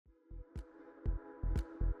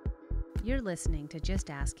You're listening to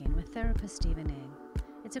Just Asking with therapist Stephen Ng.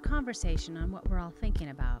 It's a conversation on what we're all thinking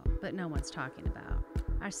about, but no one's talking about,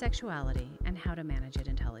 our sexuality and how to manage it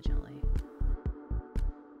intelligently.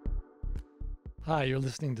 Hi, you're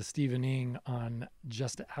listening to Stephen Ng on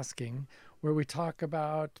Just Asking, where we talk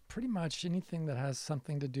about pretty much anything that has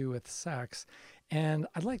something to do with sex. And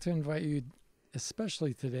I'd like to invite you,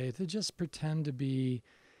 especially today, to just pretend to be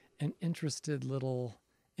an interested little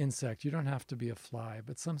insect. You don't have to be a fly,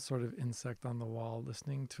 but some sort of insect on the wall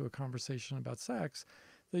listening to a conversation about sex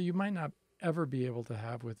that you might not ever be able to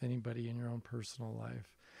have with anybody in your own personal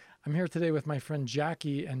life. I'm here today with my friend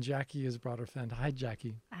Jackie, and Jackie has brought her friend. Hi,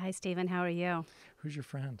 Jackie. Hi, Stephen. How are you? Who's your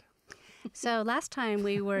friend? So last time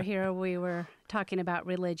we were here, we were talking about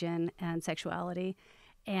religion and sexuality,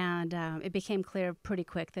 and it became clear pretty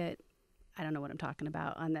quick that I don't know what I'm talking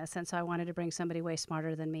about on this. And so I wanted to bring somebody way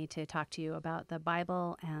smarter than me to talk to you about the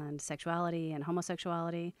Bible and sexuality and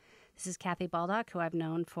homosexuality. This is Kathy Baldock, who I've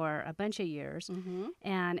known for a bunch of years. Mm-hmm.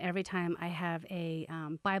 And every time I have a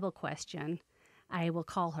Bible question, I will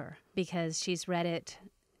call her because she's read it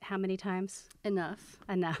how many times? Enough.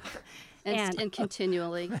 And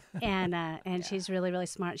continually. And she's really, really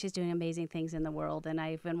smart. She's doing amazing things in the world. And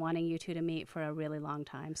I've been wanting you two to meet for a really long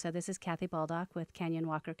time. So this is Kathy Baldock with Canyon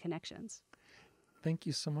Walker Connections. Thank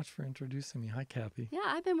you so much for introducing me. Hi, Kathy. Yeah,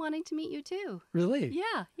 I've been wanting to meet you too. Really?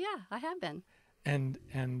 Yeah, I have been. And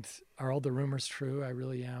are all the rumors true? I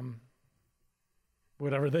really am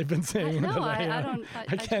whatever they've been saying. I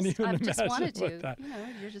can't even imagine just wanted to. That.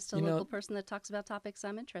 You're just a local person that talks about topics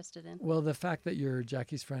I'm interested in. Well, the fact that you're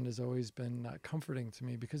Jackie's friend has always been comforting to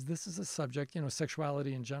me because this is a subject,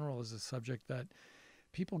 sexuality in general is a subject that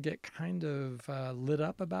people get kind of lit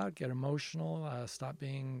up about, get emotional, stop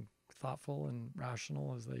being thoughtful and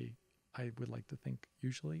rational as I would like to think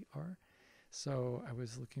usually are. So I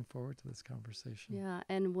was looking forward to this conversation. Yeah,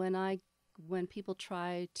 and when people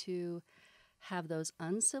try to have those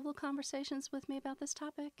uncivil conversations with me about this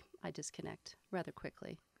topic, I disconnect rather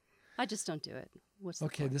quickly. I just don't do it. What's the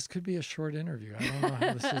point? This could be a short interview. I don't know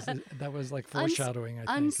how this is. That was like foreshadowing, I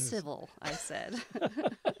think. Uncivil, I said.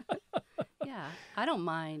 Yeah, I don't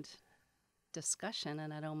mind discussion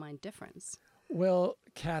and I don't mind difference. Well,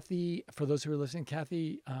 Kathy, for those who are listening,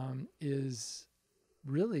 Kathy is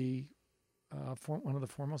really one of the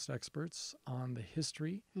foremost experts on the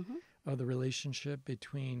history of the relationship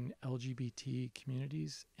between LGBT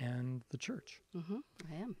communities and the church. Mm-hmm.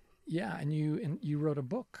 I am. Yeah, and you wrote a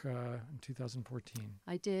book in 2014.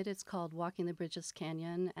 I did. It's called Walking the Bridges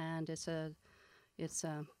Canyon, and it's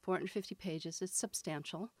 450 pages. It's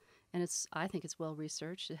substantial, and I think it's well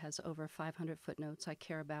researched. It has over 500 footnotes. I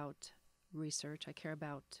care about research. I care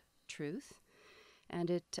about truth. And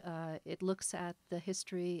it looks at the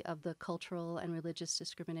history of the cultural and religious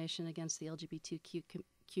discrimination against the LGBTQ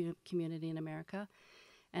community in America.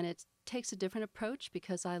 And it takes a different approach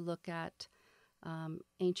because I look at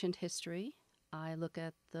ancient history. I look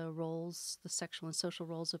at the sexual and social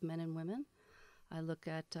roles of men and women. I look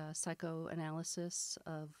at psychoanalysis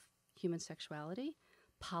of human sexuality,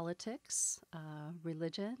 politics,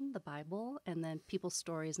 religion, the Bible, and then people's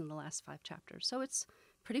stories in the last 5 chapters. So it's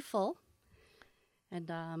pretty full. And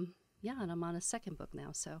and I'm on a second book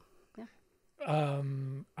now, so yeah.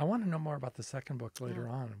 I want to know more about the second book later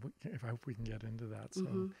on. I hope we can get into that,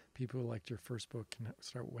 so people who liked your first book can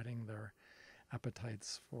start whetting their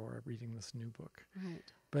appetites for reading this new book.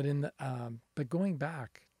 Right. But going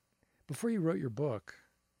back, before you wrote your book,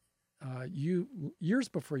 years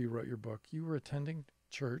before you wrote your book, you were attending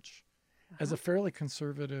church as a fairly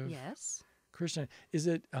conservative Christian. Is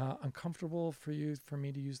it uncomfortable for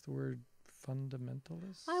me to use the word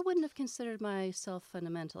fundamentalist? I wouldn't have considered myself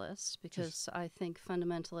fundamentalist because I think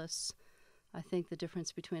the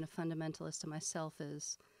difference between a fundamentalist and myself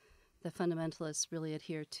is the fundamentalists really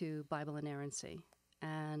adhere to Bible inerrancy.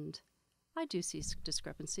 And I do see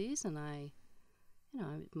discrepancies, and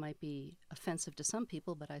it might be offensive to some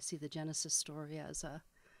people, but I see the Genesis story as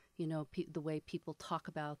the way people talk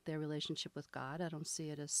about their relationship with God. I don't see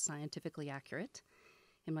it as scientifically accurate.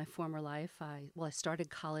 In my former life, I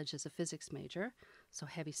started college as a physics major, so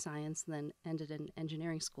heavy science, and then ended in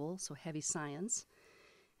engineering school, so heavy science.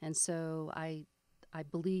 And so I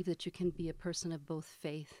believe that you can be a person of both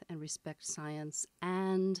faith and respect science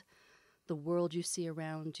and the world you see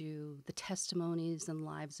around you, the testimonies and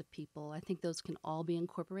lives of people. I think those can all be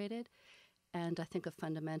incorporated. And I think a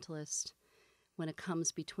fundamentalist, when it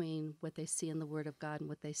comes between what they see in the Word of God and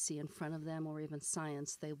what they see in front of them, or even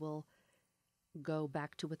science, they will go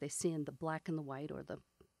back to what they see in the black and the white, or the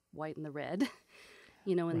white and the red,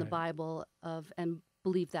 in the Bible, and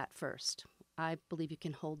believe that first. I believe you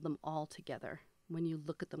can hold them all together when you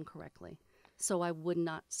look at them correctly. So I would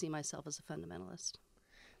not see myself as a fundamentalist.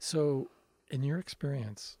 So, in your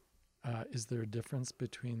experience, is there a difference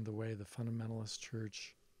between the way the fundamentalist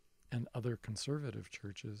church and other conservative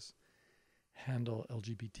churches handle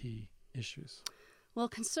LGBT issues? Well,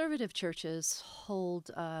 conservative churches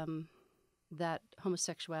hold that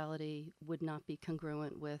homosexuality would not be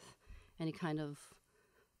congruent with any kind of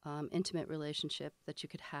intimate relationship that you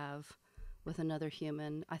could have with another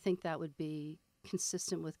human. I think that would be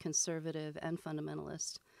consistent with conservative and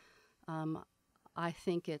fundamentalist. I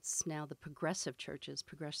think it's now the progressive churches,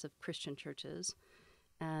 progressive Christian churches,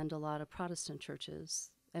 and a lot of Protestant churches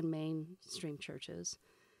and mainstream churches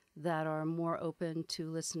that are more open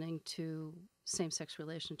to listening to same-sex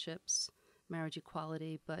relationships, marriage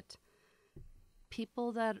equality, but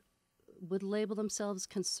people that would label themselves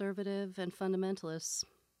conservative and fundamentalists,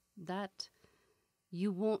 that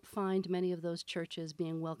you won't find many of those churches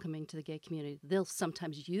being welcoming to the gay community. They'll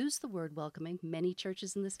sometimes use the word welcoming. Many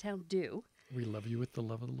churches in this town do. We love you with the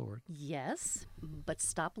love of the Lord. Yes, but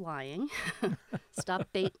stop lying. Stop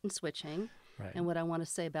bait and switching. Right. And what I want to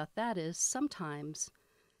say about that is sometimes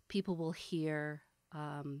people will hear,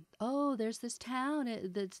 oh, there's this town,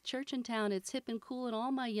 the church in town, it's hip and cool, and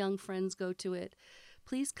all my young friends go to it.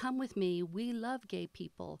 Please come with me. We love gay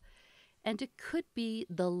people. And it could be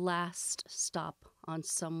the last stop on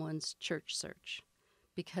someone's church search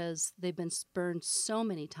because they've been spurned so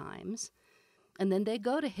many times. And then they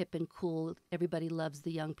go to hip and cool, everybody loves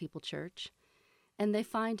the young people church, and they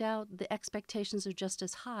find out the expectations are just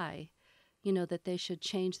as high, that they should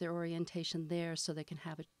change their orientation there so they can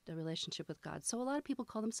have a relationship with God. So a lot of people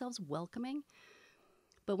call themselves welcoming,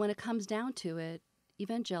 but when it comes down to it,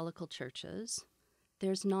 evangelical churches,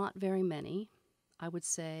 there's not very many. I would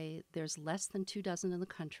say there's less than 24 in the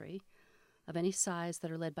country of any size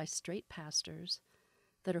that are led by straight pastors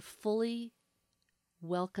that are fully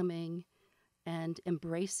welcoming and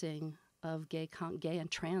embracing of gay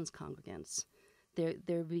and trans congregants. There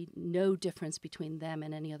would be no difference between them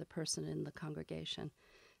and any other person in the congregation.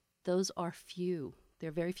 Those are few.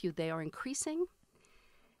 They're very few. They are increasing,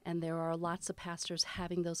 and there are lots of pastors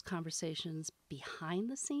having those conversations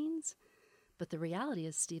behind the scenes. But the reality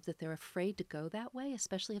is, Steve, that they're afraid to go that way,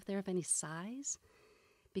 especially if they're of any size,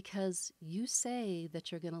 because you say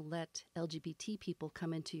that you're going to let LGBT people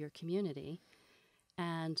come into your community,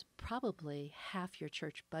 and probably half your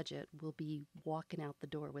church budget will be walking out the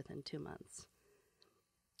door within 2 months.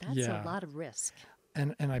 That's a lot of risk.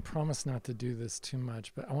 And I promise not to do this too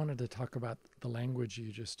much, but I wanted to talk about the language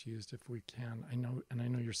you just used, if we can. I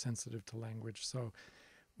know you're sensitive to language. So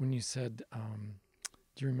when you said,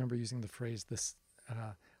 do you remember using the phrase "this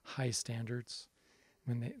high standards"?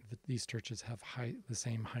 When these churches have the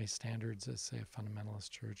same high standards as, say, a fundamentalist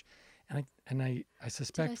church, and I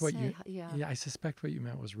suspect I suspect what you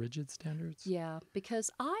meant was rigid standards. Yeah, because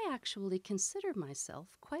I actually consider myself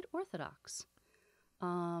quite orthodox,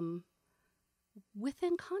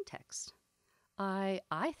 within context.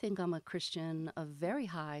 I think I'm a Christian of very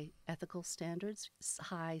high ethical standards,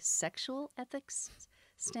 high sexual ethics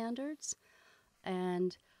standards,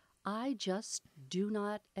 and I just do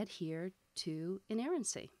not adhere to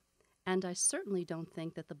inerrancy. And I certainly don't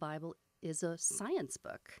think that the Bible is a science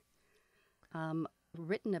book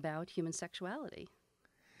written about human sexuality.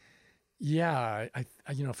 Yeah, I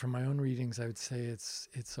from my own readings, I would say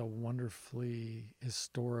it's a wonderfully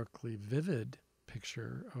historically vivid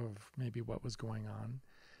picture of maybe what was going on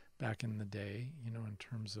back in the day, in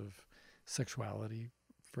terms of sexuality,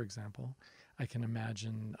 for example. I can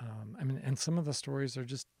imagine, and some of the stories are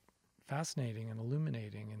just fascinating and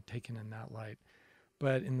illuminating and taken in that light.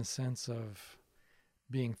 But in the sense of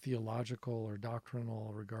being theological or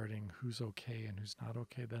doctrinal regarding who's okay and who's not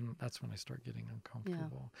okay, then that's when I start getting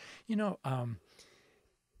uncomfortable. Yeah.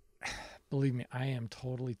 Believe me, I am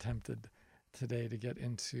totally tempted today to get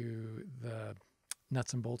into the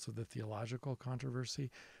nuts and bolts of the theological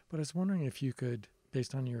controversy. But I was wondering if you could,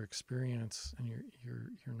 based on your experience and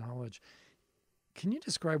your knowledge, can you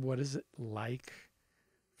describe what is it like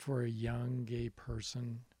for a young gay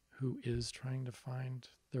person who is trying to find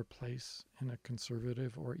their place in a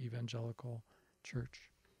conservative or evangelical church?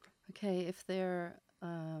 Okay, if they're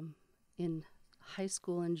in high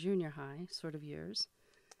school and junior high sort of years.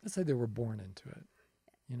 Let's say they were born into it.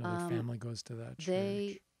 Their family goes to that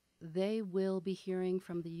church. They will be hearing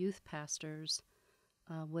from the youth pastors,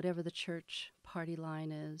 whatever the church party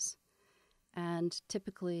line is. And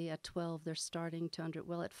typically at 12, they're starting to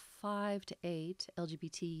at 5 to 8,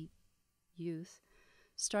 LGBT youth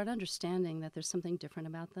start understanding that there's something different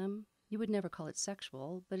about them. You would never call it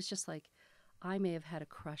sexual, but it's just like I may have had a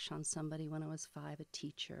crush on somebody when I was 5, a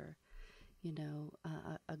teacher.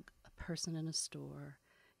 a person in a store,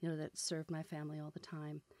 that served my family all the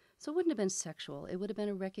time. So it wouldn't have been sexual. It would have been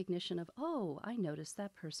a recognition of, oh, I noticed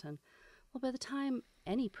that person. Well, by the time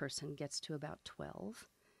any person gets to about 12,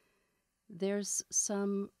 there's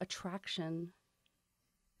some attraction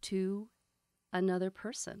to another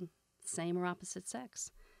person, same or opposite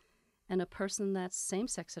sex. And a person that's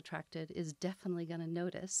same-sex attracted is definitely going to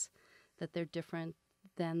notice that they're different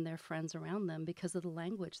than their friends around them because of the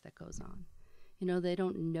language that goes on. They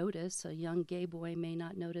don't notice, a young gay boy may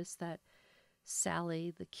not notice that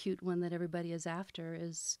Sally, the cute one that everybody is after,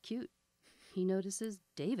 is cute. He notices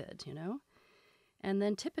David, And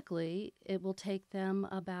then typically it will take them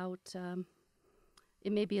about,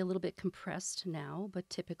 it may be a little bit compressed now, but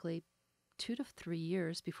typically 2 to 3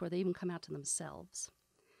 years before they even come out to themselves.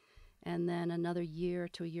 And then another year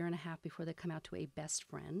to a year and a half before they come out to a best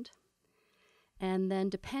friend. And then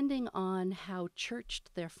depending on how churched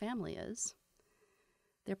their family is,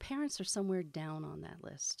 their parents are somewhere down on that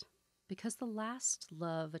list. Because the last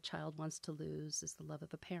love a child wants to lose is the love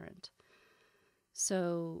of a parent.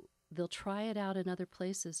 So they'll try it out in other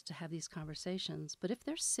places to have these conversations. But if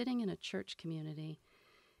they're sitting in a church community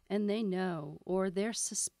and they know, or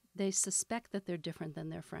they suspect that they're different than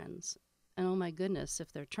their friends, and oh my goodness,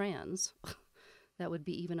 if they're trans, that would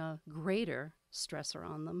be even a greater stressor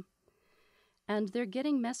on them. And they're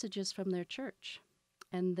getting messages from their church,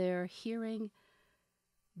 and they're hearing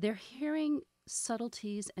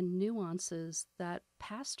subtleties and nuances that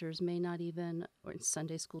pastors may not even, or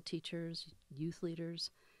Sunday school teachers, youth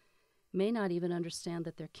leaders, may not even understand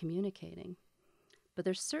that they're communicating. But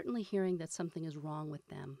they're certainly hearing that something is wrong with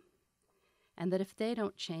them, and that if they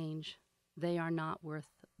don't change, they are not worth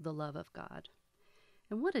the love of God.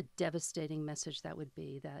 And what a devastating message that would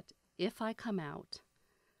be, that if I come out,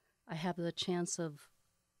 I have a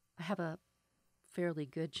fairly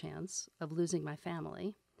good chance of losing my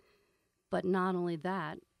family. But not only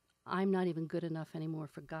that, I'm not even good enough anymore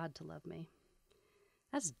for God to love me.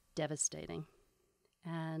 That's devastating.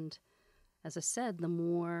 And as I said, the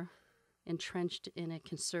more entrenched in a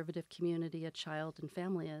conservative community a child and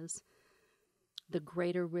family is, the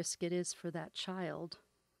greater risk it is for that child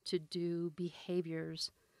to do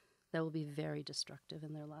behaviors that will be very destructive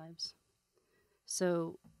in their lives.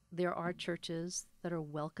 So there are churches that are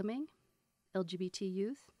welcoming LGBT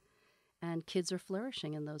youth, and kids are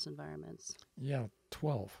flourishing in those environments. Yeah,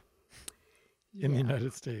 12 in the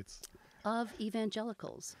United States. Of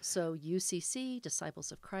evangelicals. So UCC,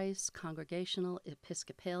 Disciples of Christ, Congregational,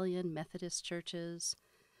 Episcopalian, Methodist churches.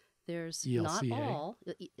 There's ELCA. not all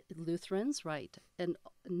Lutherans, right, and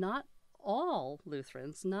not all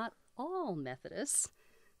Lutherans, not all Methodists,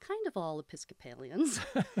 kind of all Episcopalians,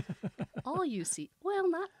 not all UCCs,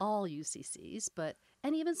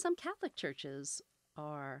 and even some Catholic churches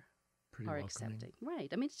are accepting. Right.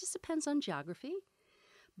 I mean, it just depends on geography.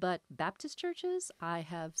 But Baptist churches, I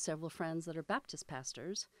have several friends that are Baptist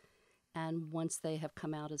pastors, and once they have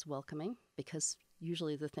come out as welcoming, because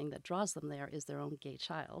usually the thing that draws them there is their own gay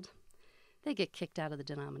child, they get kicked out of the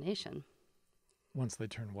denomination. Once they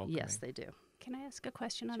turn welcoming. Yes, they do. Can I ask a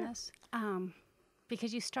question on Sure. this?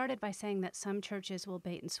 Because you started by saying that some churches will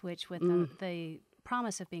bait and switch with the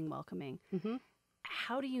promise of being welcoming. Mm-hmm.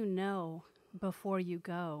 How do you know before you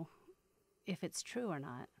go if it's true or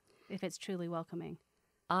not, if it's truly welcoming?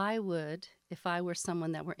 I would, if I were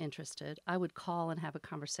someone that were interested, I would call and have a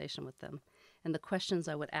conversation with them. And the questions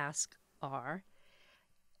I would ask are,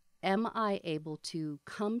 am I able to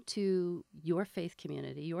come to your faith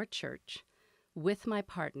community, your church, with my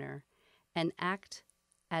partner and act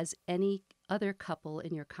as any other couple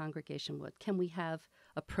in your congregation would? Can we have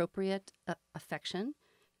appropriate affection,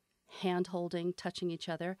 hand-holding, touching each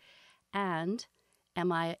other? And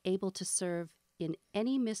am I able to serve in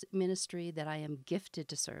any ministry that I am gifted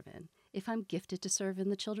to serve in? If I'm gifted to serve in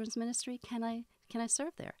the children's ministry, can I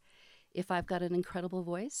serve there? If I've got an incredible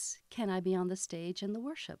voice, can I be on the stage in the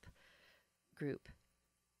worship group?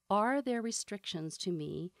 Are there restrictions to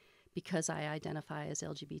me because I identify as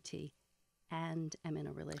LGBT and am in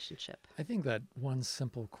a relationship? I think that one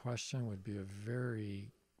simple question would be a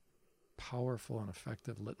very powerful and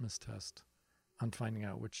effective litmus test on finding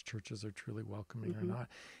out which churches are truly welcoming or not.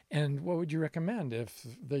 And what would you recommend if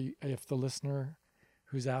the listener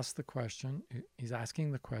who's asked the question, he's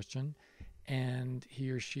asking the question, and he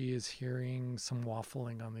or she is hearing some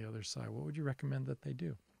waffling on the other side? What would you recommend that they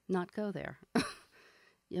do? Not go there.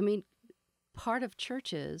 I mean, part of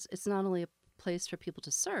church is, it's not only a place for people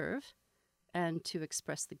to serve and to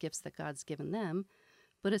express the gifts that God's given them,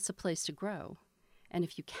 but it's a place to grow. And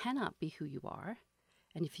if you cannot be who you are,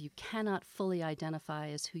 and if you cannot fully identify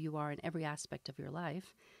as who you are in every aspect of your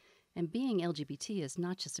life, And being LGBT is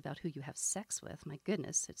not just about who you have sex with. My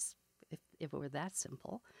goodness, if it were that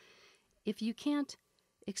simple. If you can't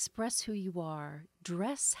express who you are,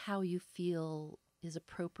 dress how you feel is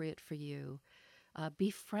appropriate for you, be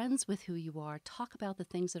friends with who you are, talk about the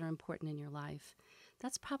things that are important in your life,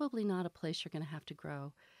 that's probably not a place you're going to have to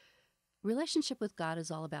grow. Relationship with God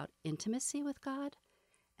is all about intimacy with God.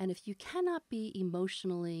 And if you cannot be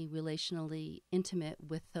emotionally, relationally intimate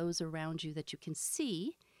with those around you that you can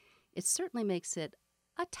see, it certainly makes it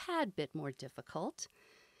a tad bit more difficult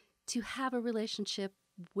to have a relationship,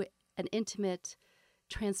 with an intimate,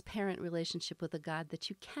 transparent relationship with a God that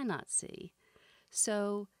you cannot see.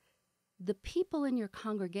 So the people in your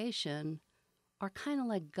congregation are kind of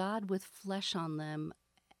like God with flesh on them,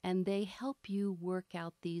 and they help you work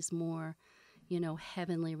out these more,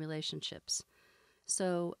 heavenly relationships.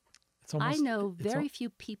 So I know very few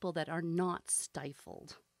people that are not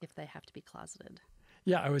stifled if they have to be closeted.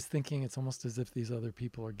 Yeah, I was thinking it's almost as if these other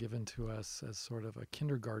people are given to us as sort of a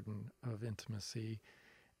kindergarten of intimacy,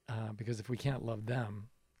 because if we can't love them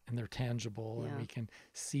and they're tangible and we can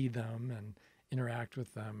see them and interact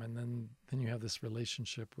with them, and then you have this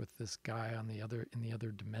relationship with this guy in the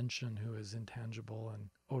other dimension who is intangible and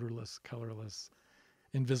odorless, colorless,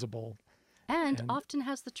 invisible. And often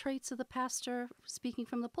has the traits of the pastor speaking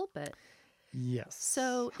from the pulpit. Yes.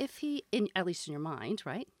 So if he, at least in your mind,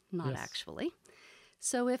 right? Not actually.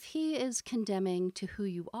 So if he is condemning to who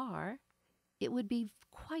you are, it would be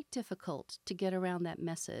quite difficult to get around that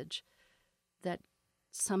message that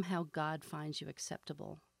somehow God finds you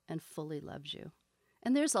acceptable and fully loves you.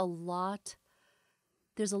 And there's a lot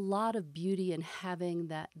of beauty in having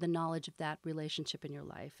the knowledge of that relationship in your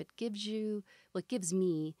life. It gives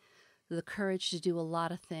me the courage to do a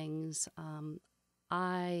lot of things.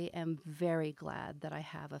 I am very glad that I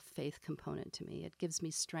have a faith component to me. It gives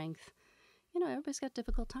me strength. Everybody's got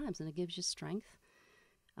difficult times, and it gives you strength.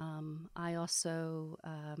 I also,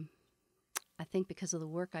 I think because of the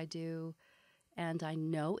work I do, and I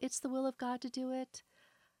know it's the will of God to do it,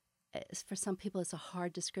 for some people it's a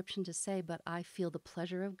hard description to say, but I feel the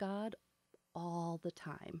pleasure of God all the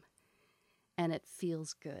time, and it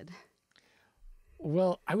feels good.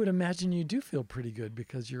 Well, I would imagine you do feel pretty good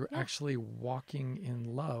because you're actually walking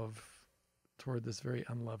in love toward this very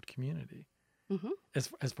unloved community,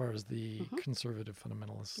 as far as the conservative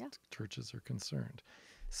fundamentalist churches are concerned.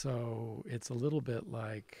 So it's a little bit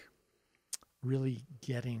like really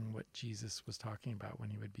getting what Jesus was talking about when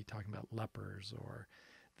he would be talking about lepers or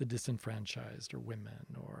the disenfranchised or women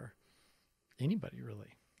or anybody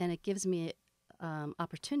really. And it gives me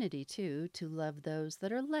opportunity, too, to love those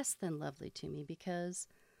that are less than lovely to me, because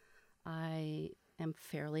I am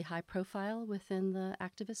fairly high profile within the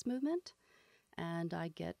activist movement, and I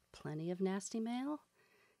get plenty of nasty mail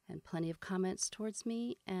and plenty of comments towards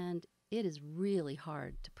me, and it is really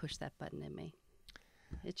hard to push that button in me.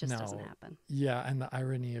 It just doesn't happen. Yeah, and the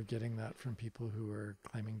irony of getting that from people who are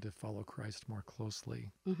claiming to follow Christ more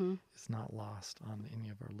closely is not lost on any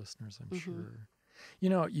of our listeners, I'm sure.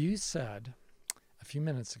 You said a few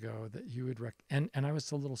minutes ago that you would and I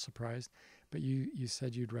was a little surprised, but you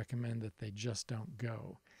said you'd recommend that they just don't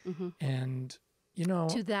go. And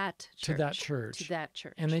to that church.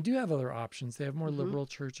 And they do have other options. They have more liberal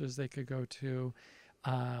churches they could go to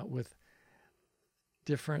with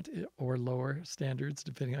different or lower standards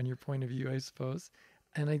depending on your point of view, I suppose.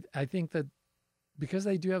 And I think that because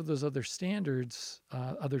they do have those other standards,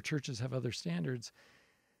 other churches have other standards,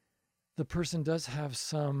 the person does have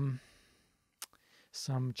some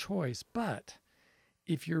choice. But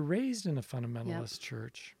if you're raised in a fundamentalist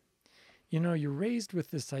church, you're raised with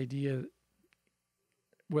this idea,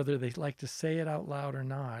 whether they like to say it out loud or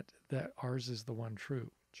not, that ours is the one true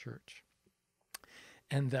church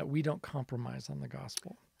and that we don't compromise on the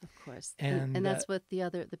gospel. Of course. And that's what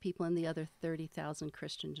the people in the other 30,000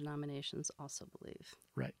 Christian denominations also believe.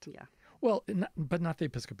 Right. Yeah. Well, but not the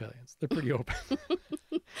Episcopalians. They're pretty open.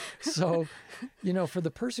 So, for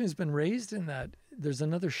the person who's been raised in that, there's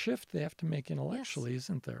another shift they have to make intellectually,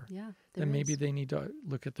 isn't there? Yeah. Then maybe they need to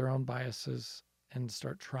look at their own biases and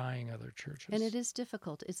start trying other churches. And it is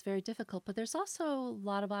difficult. It's very difficult. But there's also a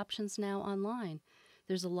lot of options now online.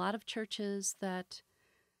 There's a lot of churches that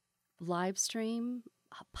live stream,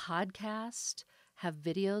 podcast, have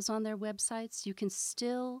videos on their websites. You can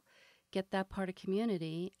still get that part of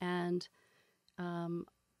community. And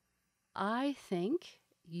I think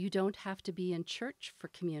you don't have to be in church for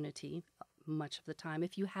community much of the time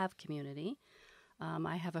if you have community.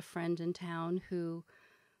 I have a friend in town who,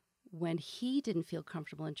 when he didn't feel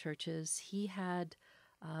comfortable in churches, he had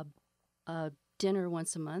a dinner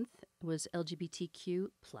once a month. It was LGBTQ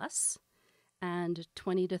plus, and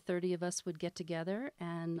 20 to 30 of us would get together.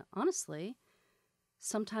 And honestly,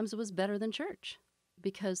 sometimes it was better than church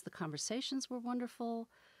because the conversations were wonderful,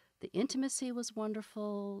 the intimacy was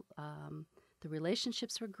wonderful, the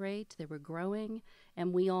relationships were great, they were growing,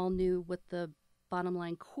 and we all knew what the bottom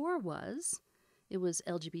line core was. It was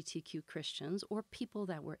LGBTQ Christians or people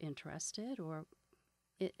that were interested, or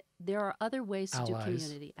there are other ways to do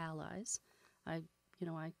community. Allies. I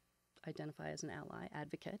identify as an ally,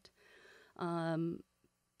 advocate.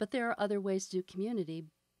 But there are other ways to do community.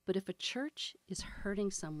 But if a church is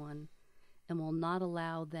hurting someone and will not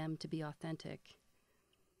allow them to be authentic,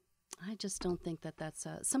 I just don't think that that's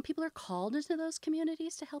some people are called into those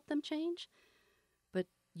communities to help them change, but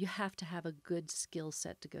you have to have a good skill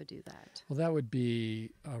set to go do that. Well, that would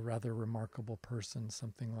be a rather remarkable person,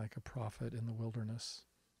 something like a prophet in the wilderness.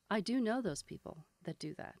 I do know those people that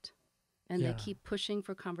do that. And they keep pushing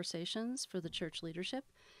for conversations for the church leadership.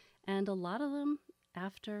 And a lot of them,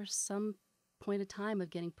 after some point of time of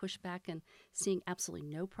getting pushed back and seeing absolutely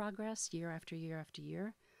no progress year after year after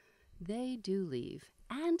year, they do leave.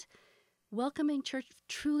 And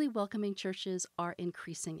truly welcoming churches are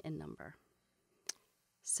increasing in number.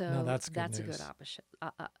 So that's a good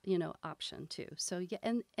option too. So yeah,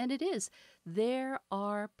 and it is. There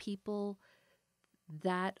are people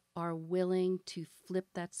that are willing to flip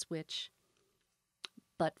that switch,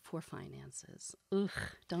 but for finances. Ugh,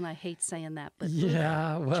 don't I hate saying that? But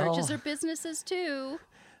churches are businesses too.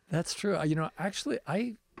 That's true. Actually,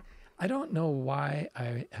 I don't know why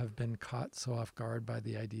I have been caught so off guard by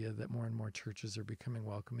the idea that more and more churches are becoming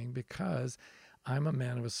welcoming, because I'm a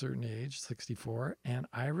man of a certain age, 64, and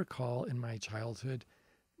I recall in my childhood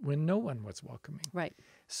when no one was welcoming. Right.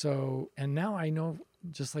 So, and now I know,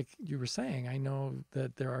 just like you were saying, I know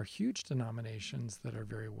that there are huge denominations that are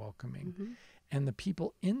very welcoming. Mm-hmm. And the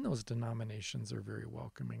people in those denominations are very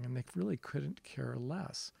welcoming, and they really couldn't care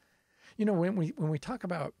less. When we talk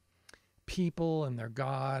about people and their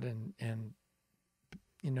God and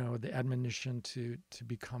the admonition to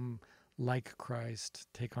become like Christ,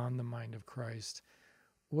 take on the mind of Christ,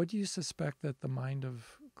 what do you suspect that the mind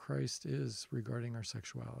of Christ is regarding our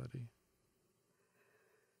sexuality,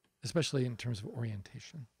 especially in terms of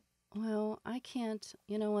orientation? Well, I can't,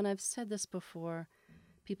 when I've said this before,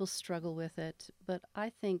 people struggle with it, but I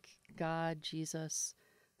think God, Jesus,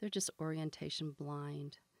 they're just orientation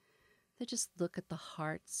blind. They just look at the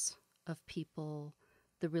hearts of people,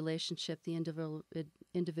 the relationship, the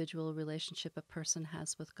individual relationship a person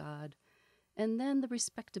has with God, and then the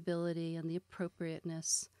respectability and the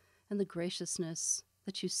appropriateness and the graciousness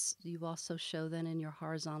that you also show then in your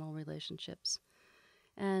horizontal relationships.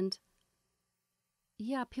 And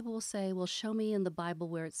yeah, people will say, well, show me in the Bible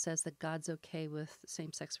where it says that God's okay with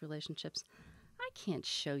same-sex relationships. I can't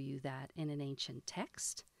show you that in an ancient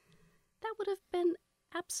text. That would have been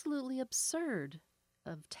absolutely absurd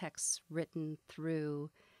of texts written through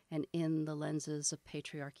and in the lenses of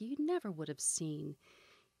patriarchy. You never would have seen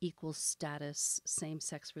equal status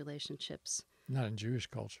same-sex relationships. Not in Jewish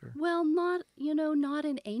culture. Well, not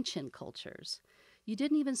in ancient cultures. You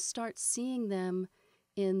didn't even start seeing them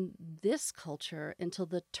in this culture until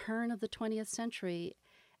the turn of the 20th century,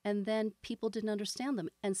 and then people didn't understand them.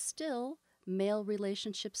 And still, male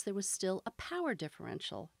relationships, there was still a power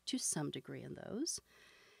differential to some degree in those.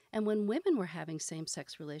 And when women were having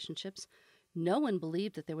same-sex relationships, no one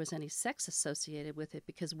believed that there was any sex associated with it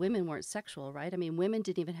because women weren't sexual, right? I mean, women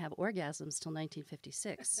didn't even have orgasms till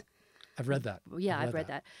 1956. I've read that. Yeah, I've read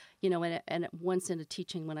that. And once in a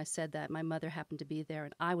teaching when I said that, my mother happened to be there,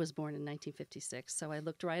 and I was born in 1956. So I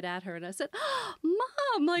looked right at her and I said, oh,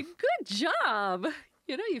 Mom, good job.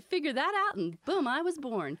 You figured that out, and boom, I was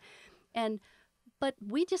born. But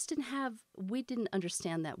we just didn't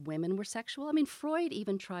understand that women were sexual. I mean, Freud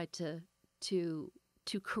even tried to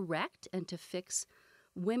correct and to fix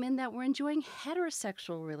women that were enjoying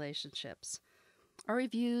heterosexual relationships. Our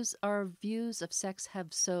views of sex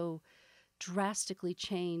have so drastically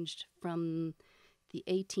changed from the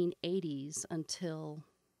 1880s until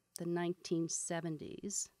the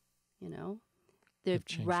 1970s. They've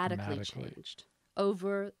radically changed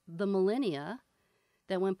over the millennia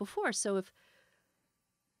that went before. So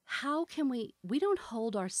how can we don't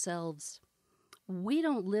hold ourselves, we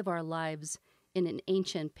don't live our lives in an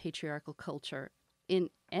ancient patriarchal culture in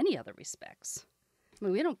any other respects. I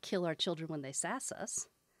mean, we don't kill our children when they sass us.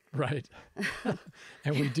 Right.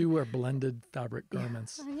 And we do wear blended fabric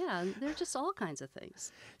garments. Yeah, they're just all kinds of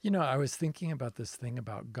things. I was thinking about this thing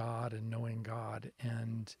about God and knowing God.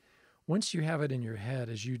 And once you have it in your head,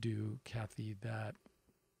 as you do, Kathy, that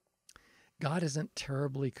God isn't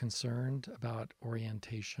terribly concerned about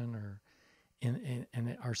orientation or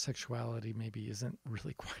and our sexuality maybe isn't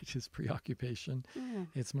really quite his preoccupation. Yeah.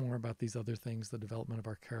 It's more about these other things, the development of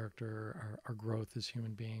our character, our growth as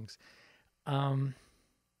human beings. I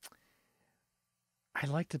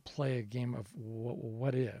like to play a game of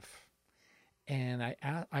what if, and I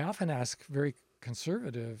often ask very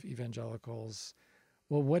conservative evangelicals,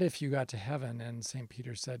 well, what if you got to heaven and St.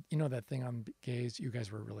 Peter said, you know, that thing on gays, you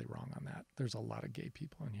guys were really wrong on that. There's a lot of gay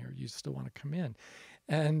people in here. You still want to come in.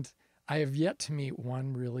 And I have yet to meet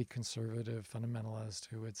one really conservative fundamentalist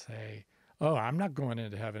who would say, oh, I'm not going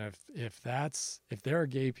into heaven. If there are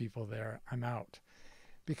gay people there, I'm out.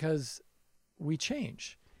 Because we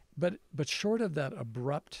change. But short of that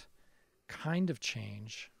abrupt kind of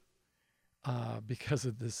change, because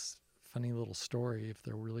of this funny little story, if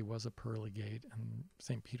there really was a pearly gate and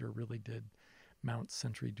St. Peter really did mount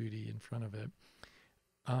sentry duty in front of it,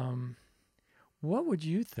 what would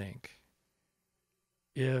you think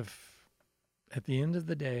if at the end of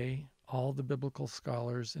the day, all the biblical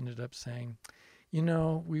scholars ended up saying, you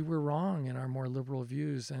know, we were wrong in our more liberal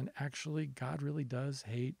views, and actually God really does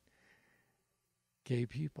hate gay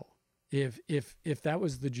people? If that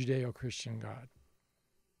was the Judeo-Christian God.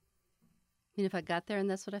 I mean, if I got there and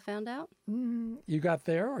that's what I found out? You got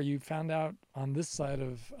there, or you found out on this side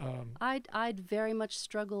of... I'd very much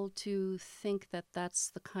struggle to think that that's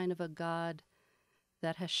the kind of a God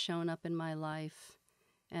that has shown up in my life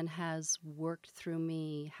and has worked through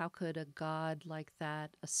me. How could a God like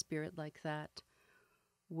that, a spirit like that,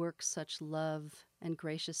 work such love and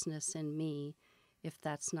graciousness in me if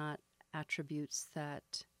that's not attributes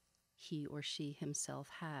that he or she himself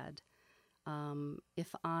had?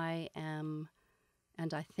 If I am,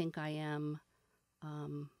 and I think I am,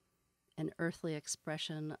 an earthly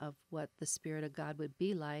expression of what the Spirit of God would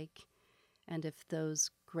be like, and if those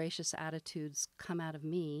gracious attitudes come out of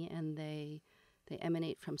me and they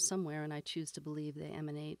emanate from somewhere, and I choose to believe they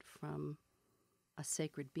emanate from a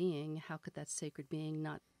sacred being, how could that sacred being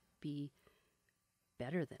not be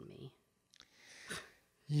better than me?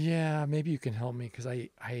 Yeah, maybe you can help me, because I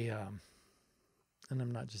and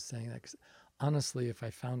I'm not just saying that, because honestly, if I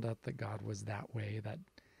found out that God was that way,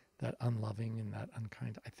 that unloving and that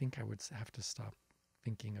unkind, I think I would have to stop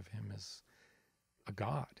thinking of him as a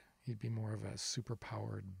God. He'd be more of a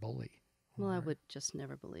superpowered bully. Well, I would just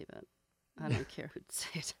never believe it. I don't care who'd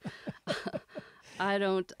say it. I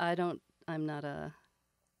don't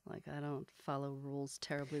follow rules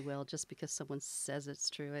terribly well just because someone says it's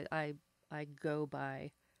true. I go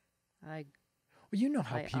by, Well, you know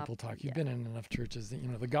how people talk. You've been in enough churches that, you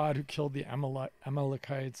know, the God who killed the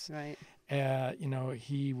Amalekites, right? You know,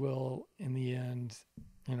 he will, in the end,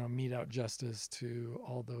 you know, mete out justice to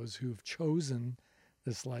all those who've chosen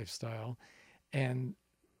this lifestyle. And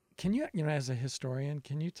can you, you know, as a historian,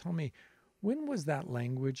 can you tell me, when was that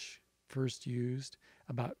language first used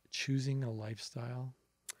about choosing a lifestyle?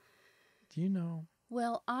 Do you know?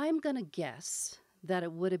 Well, I'm going to guess that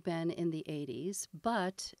it would have been in the 80s,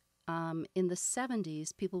 but in the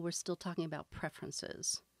 70s, people were still talking about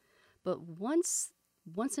preferences. But once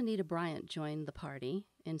Anita Bryant joined the party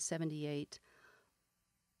in 78,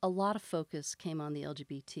 a lot of focus came on the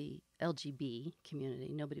LGB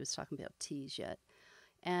community. Nobody was talking about T's yet.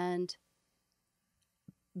 And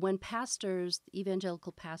when pastors,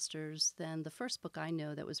 evangelical pastors, then the first book I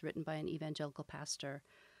know that was written by an evangelical pastor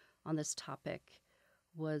on this topic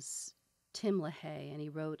was Tim LaHaye, and he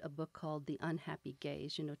wrote a book called The Unhappy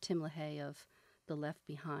Gays. You know, Tim LaHaye of the Left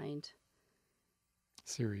Behind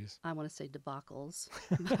series. I want to say debacles.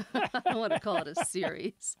 I don't want to call it a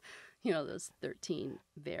series. You know, those 13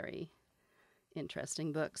 very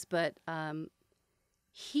interesting books. But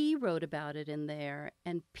he wrote about it in there,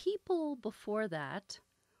 and people before that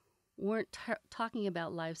weren't talking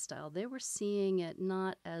about lifestyle. They were seeing it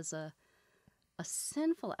not as a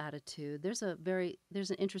sinful attitude. There's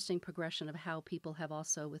an interesting progression of how people have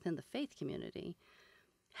also within the faith community,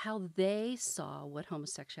 how they saw what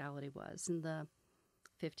homosexuality was. In the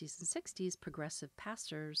 50s and 60s, progressive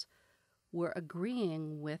pastors were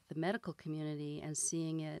agreeing with the medical community and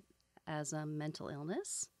seeing it as a mental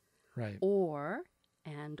illness, right, or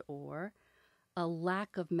a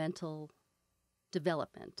lack of mental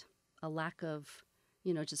development, a lack of,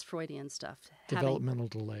 you know, just Freudian stuff. Developmental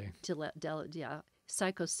delay.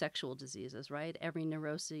 Psychosexual diseases, right? Every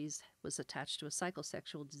neuroses was attached to a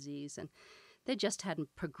psychosexual disease, and they just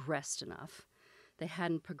hadn't progressed enough. They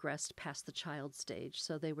hadn't progressed past the child stage,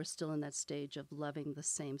 so they were still in that stage of loving the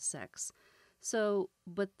same sex. So,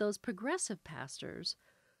 but those progressive pastors,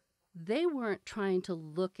 they weren't trying to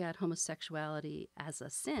look at homosexuality as a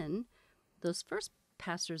sin. Those first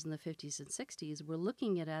pastors in the 50s and 60s were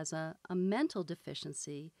looking at it as a mental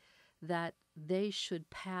deficiency that they should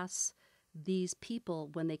pass these people,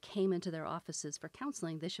 when they came into their offices for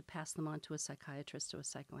counseling, they should pass them on to a psychiatrist or a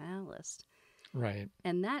psychoanalyst. Right.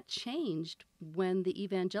 And that changed when the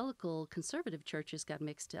evangelical conservative churches got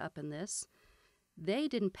mixed up in this. They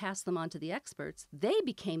didn't pass them on to the experts. They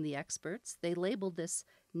became the experts. They labeled this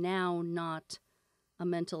now not a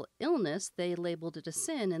mental illness. They labeled it a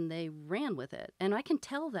sin, and they ran with it. And I can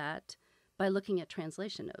tell that by looking at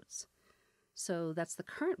translation notes. So that's the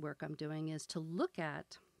current work I'm doing, is to look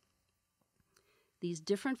at these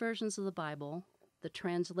different versions of the Bible, the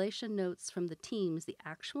translation notes from the teams, the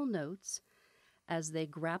actual notes, as they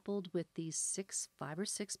grappled with these 5 or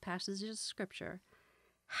 6 passages of Scripture.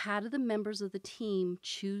 How do the members of the team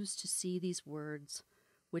choose to see these words,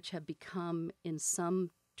 which have become, in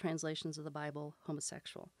some translations of the Bible,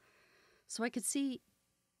 homosexual? So I could see,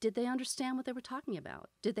 did they understand what they were talking about?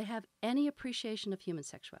 Did they have any appreciation of human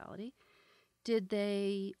sexuality? Did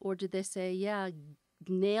they say, yeah,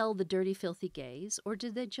 nail the dirty, filthy gays? Or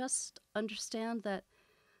did they just understand that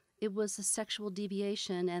it was a sexual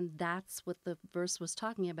deviation, and that's what the verse was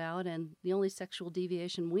talking about, and the only sexual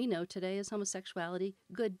deviation we know today is homosexuality?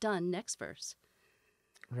 Good, done, next verse.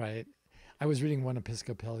 Right. I was reading one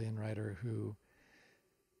Episcopalian writer who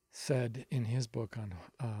said in his book on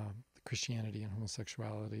Christianity and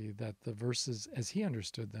homosexuality that the verses, as he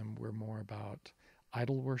understood them, were more about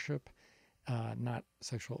idol worship, not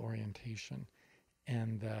sexual orientation,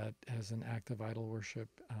 and that as an act of idol worship,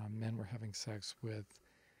 men were having sex with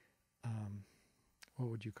what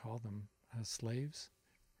would you call them? Slaves?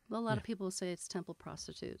 Well, a lot of people say it's temple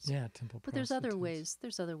prostitutes. Yeah, temple but prostitutes.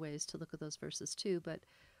 There's other ways to look at those verses too. But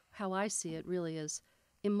how I see it really is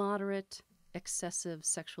immoderate, excessive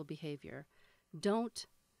sexual behavior. Don't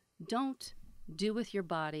do with your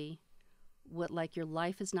body what like your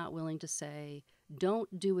life is not willing to say.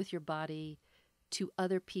 Don't do with your body to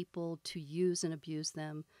other people to use and abuse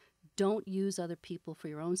them. Don't use other people for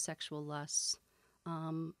your own sexual lusts.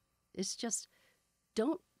 It's just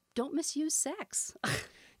don't misuse sex.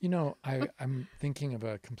 You know, I'm thinking of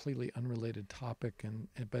a completely unrelated topic,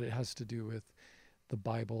 but it has to do with the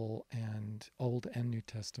Bible and Old and New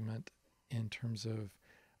Testament in terms of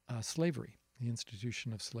slavery, the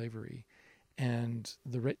institution of slavery, and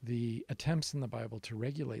the attempts in the Bible to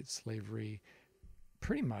regulate slavery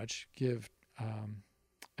pretty much give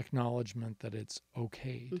acknowledgement that it's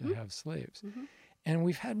okay to have slaves. Mm-hmm. And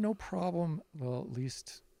we've had no problem, well, at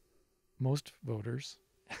least most voters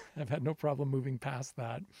have had no problem moving past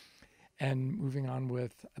that and moving on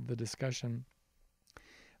with the discussion.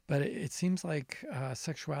 But it seems like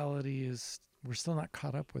sexuality we're still not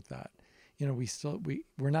caught up with that. You know,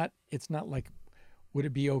 we're not, it's not like, would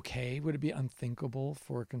it be okay? Would it be unthinkable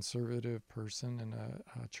for a conservative person in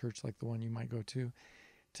a church like the one you might go to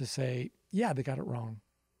say, yeah, they got it wrong?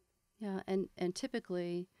 Yeah, and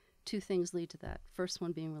typically 2 things lead to that. First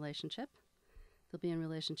one being relationship. They'll be in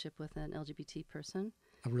relationship with an LGBT person.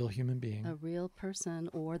 A real human being. A real person,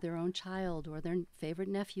 or their own child, or their favorite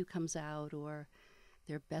nephew comes out, or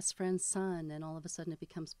their best friend's son, and all of a sudden it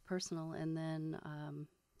becomes personal, and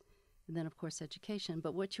then of course education.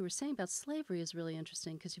 But what you were saying about slavery is really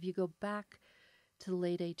interesting, because if you go back to the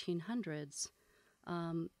late 1800s,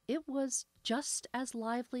 it was just as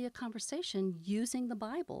lively a conversation using the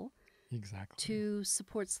Bible to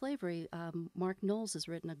support slavery. Mark Knowles has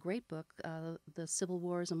written a great book, The Civil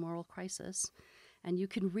War is a Moral Crisis, and you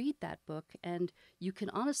can read that book, and you can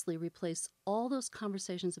honestly replace all those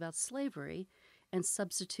conversations about slavery and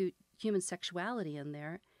substitute human sexuality in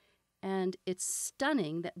there. And it's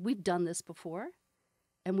stunning that we've done this before,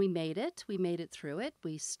 and we made it through it.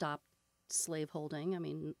 We stopped slaveholding. I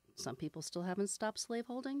mean, some people still haven't stopped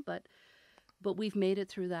slaveholding, but we've made it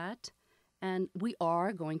through that. And we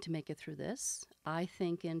are going to make it through this. I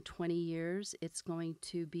think in 20 years, it's going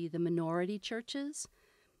to be the minority churches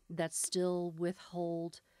that still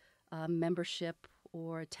withhold membership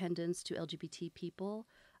or attendance to LGBT people,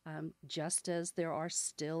 just as there are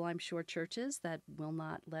still, I'm sure, churches that will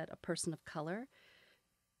not let a person of color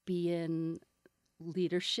be in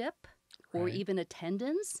leadership or even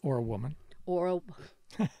attendance. Or a woman. Or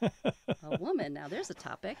a woman. Now, there's a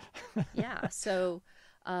topic. Yeah. So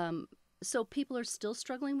people are still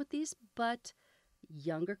struggling with these, but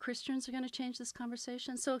younger Christians are going to change this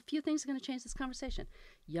conversation. So a few things are going to change this conversation.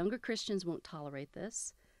 Younger Christians won't tolerate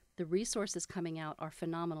this. The resources coming out are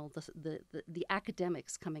phenomenal. The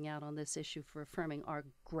academics coming out on this issue for affirming are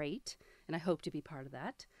great, and I hope to be part of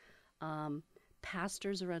that.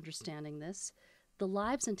 Pastors are understanding this. The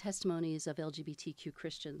lives and testimonies of LGBTQ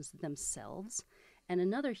Christians themselves. And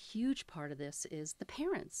another huge part of this is the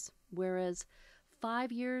parents. Whereas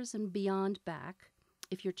 5 years and beyond back,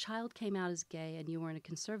 if your child came out as gay and you were in a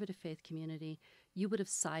conservative faith community, you would have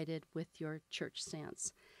sided with your church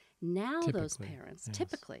stance. Now those parents,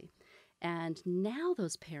 typically, and now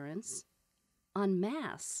those parents en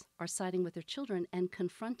masse are siding with their children and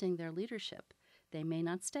confronting their leadership. They may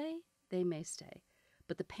not stay, they may stay.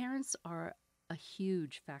 But the parents are a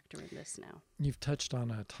huge factor in this now. You've touched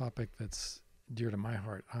on a topic that's dear to my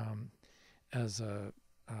heart. As a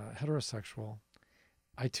heterosexual,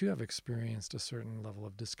 I too have experienced a certain level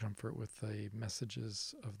of discomfort with the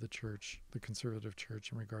messages of the church, the conservative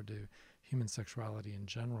church, in regard to human sexuality in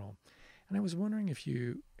general. And I was wondering if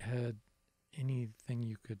you had anything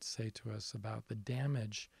you could say to us about the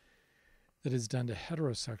damage that is done to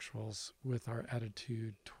heterosexuals with our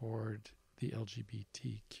attitude toward the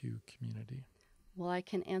LGBTQ community. Well, I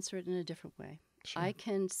can answer it in a different way. Sure. I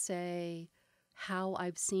can say how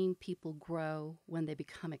I've seen people grow when they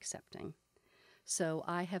become accepting. So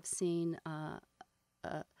I have seen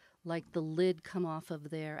like the lid come off of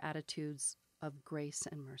their attitudes of grace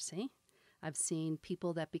and mercy. I've seen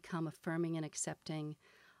people that become affirming and accepting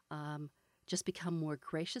just become more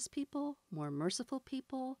gracious people, more merciful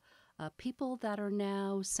people, people that are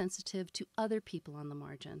now sensitive to other people on the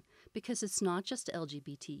margin. Because it's not just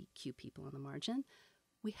LGBTQ people on the margin.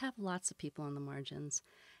 We have lots of people on the margins.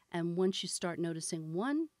 And once you start noticing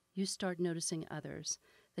one, you start noticing others.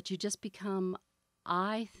 That you just become,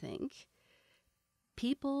 I think,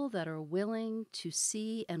 people that are willing to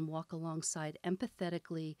see and walk alongside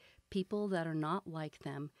empathetically people that are not like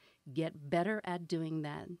them, get better at doing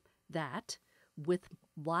that with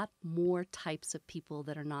a lot more types of people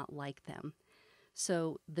that are not like them.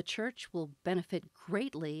 So the church will benefit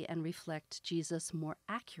greatly and reflect Jesus more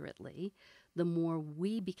accurately the more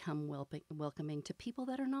we become welcoming to people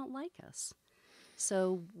that are not like us.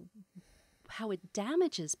 So how it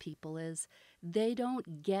damages people is they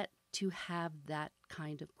don't get to have that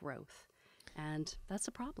kind of growth. And that's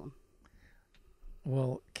a problem.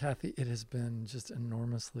 Well, Kathy, it has been just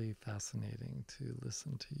enormously fascinating to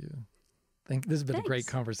listen to you. This has been a great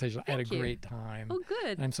conversation. I had a great time. Oh,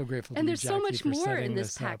 good. And I'm so grateful to and you, there's Jackie, so much for more setting in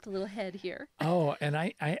this up. packed little head here. Oh, and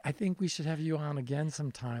I think we should have you on again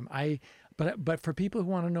sometime. But for people who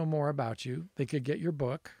want to know more about you, they could get your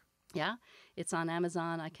book. Yeah, it's on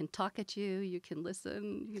Amazon. I can talk at you. You can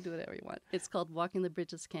listen. You can do whatever you want. It's called Walking the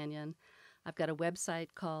Bridges Canyon. I've got a website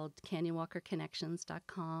called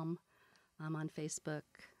CanyonWalkerConnections.com. I'm on Facebook.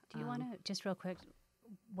 Do you want to, just real quick,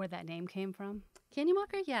 where that name came from? Canyon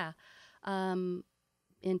Walker? Yeah.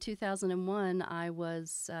 In 2001, I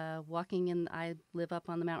was walking I live up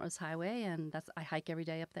on the Mount Rose Highway, and I hike every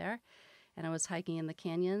day up there. And I was hiking in the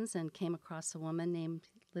canyons and came across a woman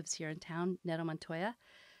lives here in town, Neto Montoya,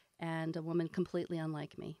 and a woman completely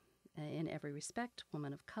unlike me in every respect.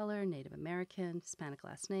 Woman of color, Native American, Hispanic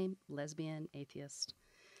last name, lesbian, atheist.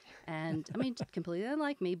 And I mean, completely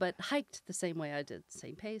unlike me, but hiked the same way I did,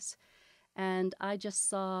 same pace. And I just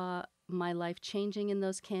saw my life changing in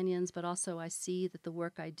those canyons, but also I see that the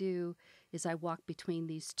work I do is I walk between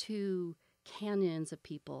these two canyons of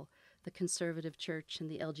people, the conservative church and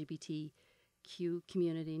the LGBTQ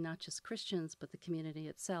community, not just Christians, but the community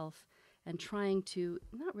itself, and trying to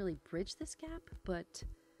not really bridge this gap, but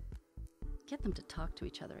get them to talk to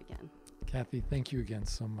each other again. Kathy, thank you again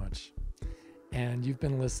so much. And you've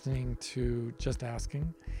been listening to Just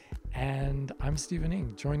Asking. And I'm Stephen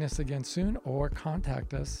Ng. Join us again soon or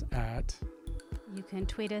contact us at... You can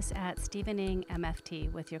tweet us at Stephen Ng MFT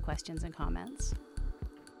with your questions and comments.